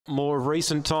more of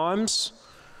recent times.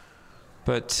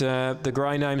 But the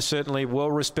grey name certainly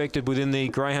well respected within the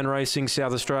greyhound racing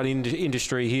South Australian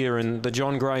industry here. And the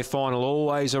John Gray final,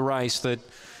 always a race that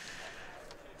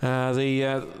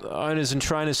the owners and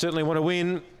trainers certainly want to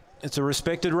win. It's a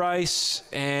respected race,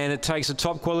 and it takes a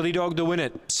top quality dog to win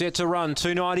it. Set to run,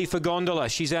 290 for Gondola.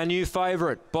 She's our new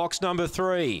favourite. Box number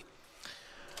 3.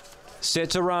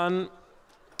 Set to run.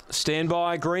 Stand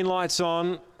by, green lights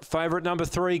on. Favourite number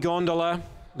 3, Gondola.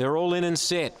 They're all in and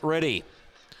set, ready.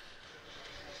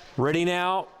 Ready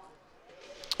now.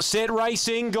 Set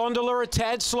racing. Gondola a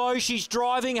tad slow. She's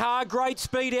driving hard. Great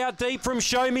speed out deep from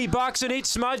Show Me Bucks, and it's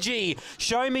Smudgy.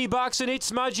 Show Me Bucks and it's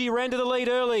Smudgy ran to the lead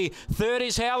early. Third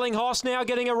is Howling Hoss, now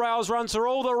getting a rails run. So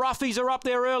all the roughies are up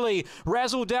there early.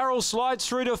 Razzle Darrell slides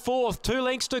through to 4th. 2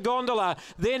 lengths to Gondola.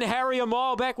 Then Harry a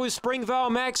mile back with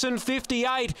Springvale Max and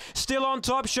 58. Still on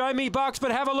top, Show Me Bucks, but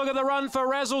have a look at the run for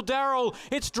Razzle Darrell.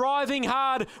 It's driving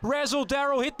hard. Razzle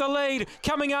Darrell hit the lead.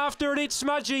 Coming after it, it's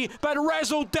Smudgy, but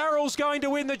Razzle Darrell's going to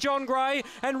win the John Gray,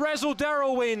 and Razzle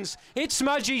Darrell wins. It's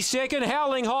Smudgy second,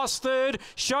 Howling Hoss third,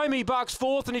 Show Me Bucks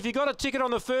fourth, and if you got a ticket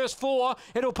on the first 4,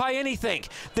 it'll pay anything.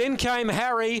 Then came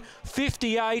Harry,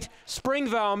 58,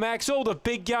 Springvale Max, all the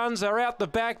big guns are out the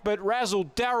back, but Razzle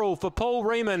Darrell for Paul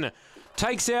Riemann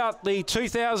takes out the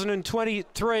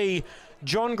 2023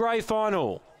 John Gray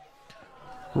final.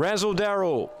 Razzle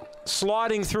Darrell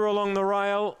sliding through along the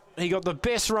rail. He got the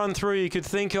best run through you could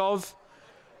think of,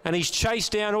 and he's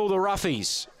chased down all the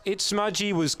roughies. It's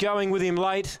Smudgy was going with him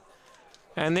late.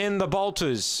 And then the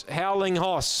bolters, Howling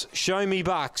Hoss, Show Me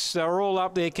Bucks. They were all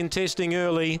up there contesting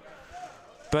early.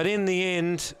 But in the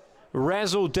end,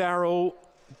 Razzle Darrell,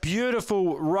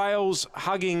 beautiful rails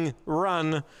hugging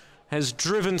run, has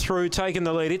driven through, taken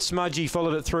the lead. It's Smudgy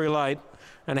followed it through late.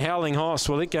 And Howling Hoss,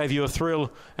 well, it gave you a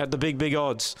thrill at the big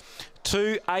odds.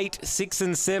 2, 8, 6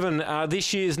 and 7 are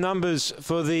this year's numbers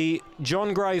for the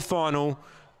John Gray final.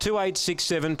 2, 8, 6,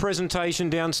 7. Presentation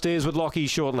downstairs with Lockie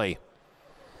shortly.